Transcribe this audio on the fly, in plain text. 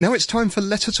Now it's time for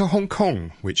Letter to Hong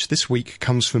Kong, which this week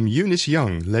comes from Eunice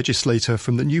Young, Legislator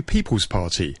from the New People's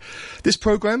Party. This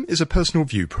programme is a personal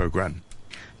view programme.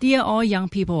 Dear all young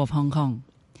people of Hong Kong,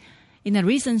 in a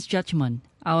recent judgment,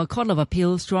 our Court of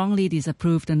Appeal strongly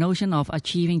disapproved the notion of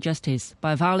achieving justice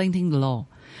by violating the law,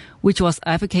 which was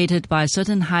advocated by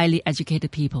certain highly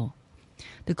educated people.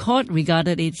 The court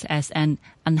regarded it as an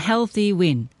unhealthy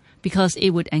win because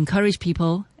it would encourage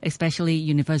people, especially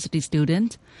university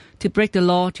students, to break the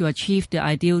law to achieve the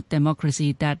ideal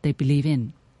democracy that they believe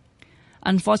in.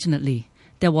 Unfortunately,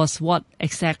 that was what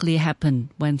exactly happened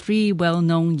when three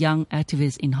well-known young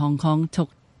activists in Hong Kong took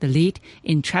the lead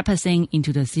in trespassing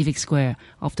into the civic square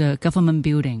of the government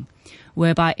building,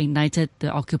 whereby ignited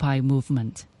the Occupy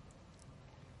movement.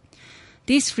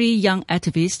 These three young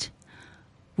activists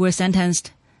were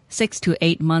sentenced 6 to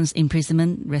 8 months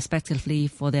imprisonment respectively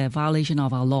for their violation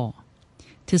of our law.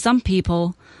 To some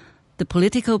people, the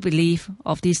political belief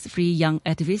of these three young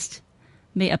activists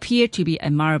may appear to be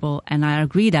admirable, and I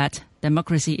agree that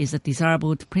democracy is a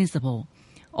desirable principle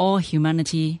all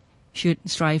humanity should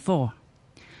strive for.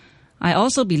 I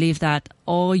also believe that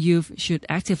all youth should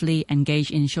actively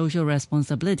engage in social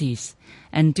responsibilities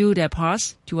and do their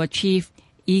parts to achieve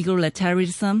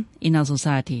egalitarianism in our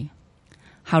society.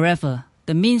 However,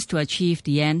 the means to achieve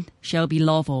the end shall be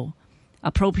lawful,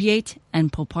 appropriate,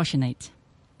 and proportionate.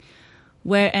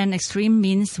 Where an extreme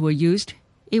means were used,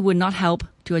 it would not help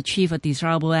to achieve a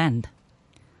desirable end.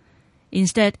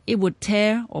 Instead, it would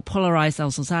tear or polarize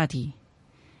our society.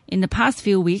 In the past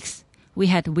few weeks, we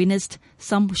had witnessed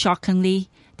some shockingly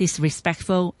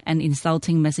disrespectful and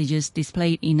insulting messages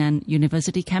displayed in an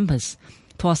university campus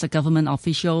towards a government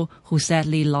official who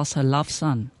sadly lost her loved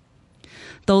son.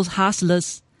 Those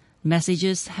heartless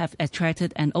messages have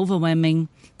attracted an overwhelming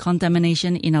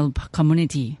condemnation in our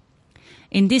community.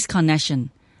 In this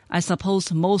connection, I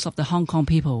suppose most of the Hong Kong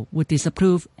people would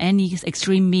disapprove any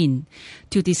extreme mean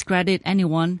to discredit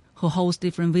anyone who holds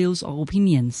different views or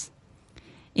opinions.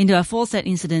 In the aforesaid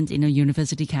incident in a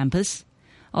university campus,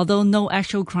 although no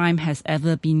actual crime has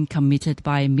ever been committed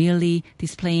by merely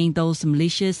displaying those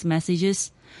malicious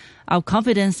messages, our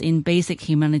confidence in basic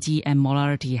humanity and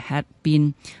morality had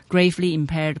been gravely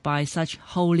impaired by such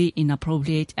wholly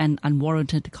inappropriate and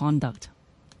unwarranted conduct.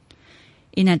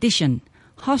 In addition,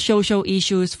 hot social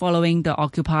issues following the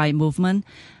Occupy movement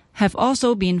have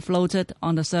also been floated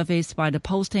on the surface by the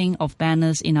posting of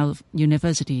banners in our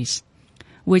universities,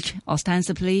 which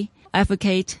ostensibly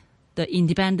advocate the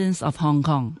independence of Hong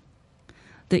Kong.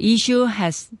 The issue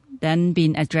has then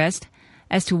been addressed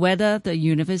as to whether the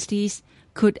universities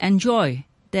could enjoy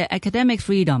their academic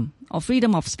freedom or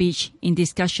freedom of speech in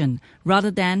discussion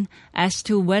rather than as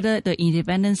to whether the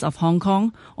independence of Hong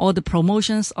Kong or the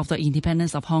promotions of the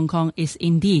independence of Hong Kong is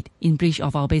indeed in breach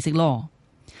of our basic law.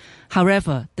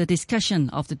 However, the discussion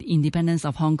of the independence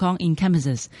of Hong Kong in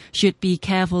campuses should be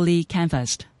carefully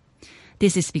canvassed.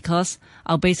 This is because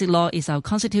our basic law is our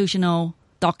constitutional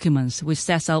documents which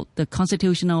sets out the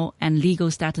constitutional and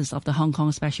legal status of the Hong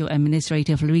Kong Special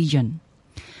Administrative Region.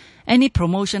 Any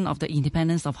promotion of the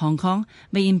independence of Hong Kong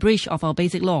may in breach of our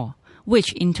basic law,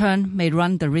 which in turn may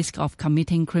run the risk of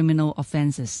committing criminal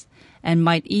offences and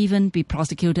might even be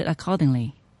prosecuted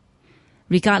accordingly.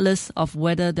 Regardless of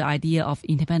whether the idea of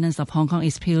independence of Hong Kong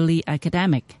is purely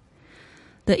academic,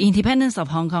 the independence of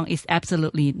Hong Kong is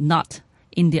absolutely not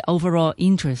in the overall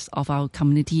interest of our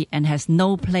community and has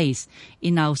no place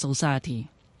in our society.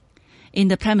 In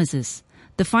the premises,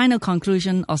 the final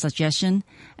conclusion or suggestion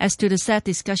as to the said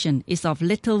discussion is of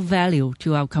little value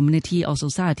to our community or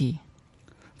society.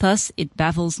 Thus, it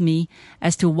baffles me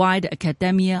as to why the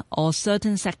academia or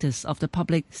certain sectors of the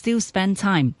public still spend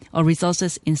time or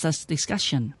resources in such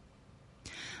discussion.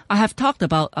 I have talked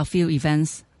about a few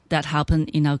events that happened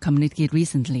in our community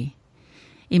recently.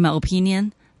 In my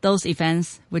opinion, those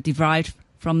events were derived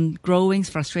from growing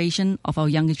frustration of our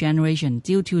younger generation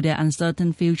due to their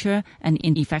uncertain future and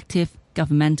ineffective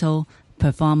governmental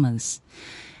performance.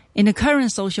 In the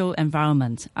current social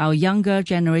environment, our younger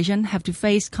generation have to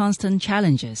face constant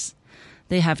challenges.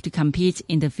 They have to compete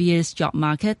in the fierce job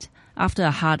market after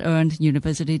a hard-earned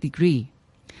university degree.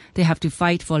 They have to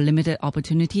fight for limited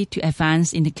opportunity to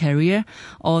advance in the career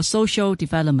or social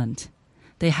development.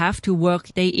 They have to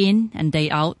work day in and day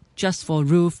out just for a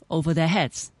roof over their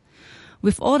heads.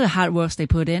 With all the hard work they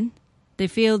put in, they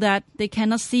feel that they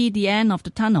cannot see the end of the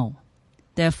tunnel.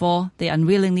 Therefore, they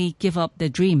unwillingly give up their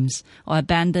dreams or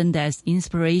abandon their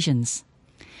inspirations.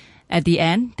 At the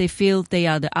end, they feel they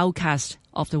are the outcast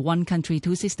of the one country,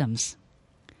 two systems.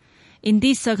 In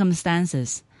these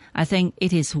circumstances, I think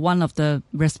it is one of the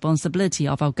responsibility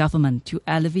of our government to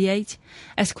alleviate,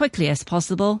 as quickly as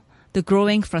possible, the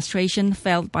growing frustration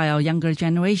felt by our younger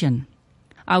generation.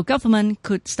 Our government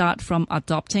could start from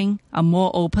adopting a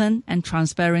more open and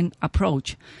transparent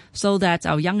approach so that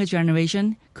our younger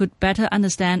generation could better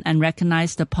understand and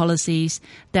recognize the policies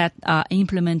that are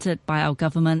implemented by our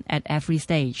government at every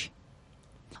stage.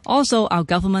 Also, our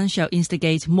government shall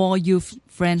instigate more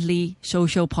youth-friendly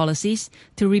social policies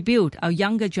to rebuild our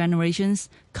younger generation's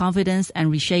confidence and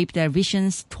reshape their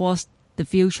visions towards the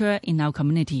future in our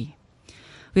community.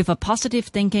 With a positive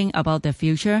thinking about the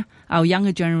future, our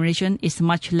younger generation is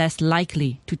much less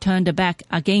likely to turn their back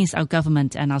against our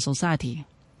government and our society.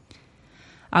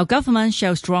 Our government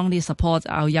shall strongly support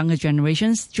our younger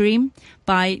generation's dream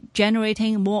by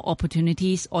generating more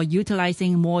opportunities or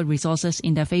utilizing more resources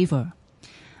in their favor.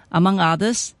 Among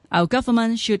others, our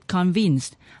government should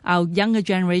convince our younger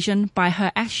generation by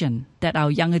her action that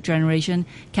our younger generation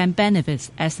can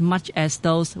benefit as much as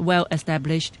those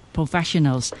well-established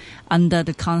professionals under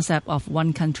the concept of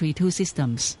one country, two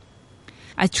systems.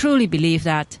 I truly believe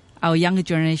that our younger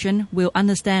generation will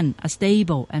understand a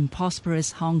stable and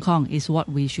prosperous Hong Kong is what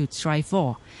we should strive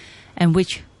for, and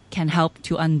which can help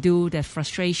to undo the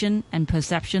frustration and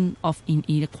perception of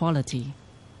inequality.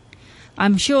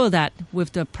 I'm sure that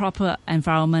with the proper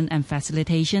environment and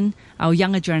facilitation, our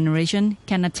younger generation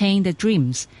can attain their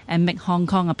dreams and make Hong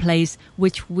Kong a place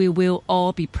which we will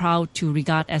all be proud to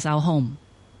regard as our home.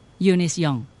 Eunice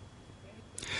Young.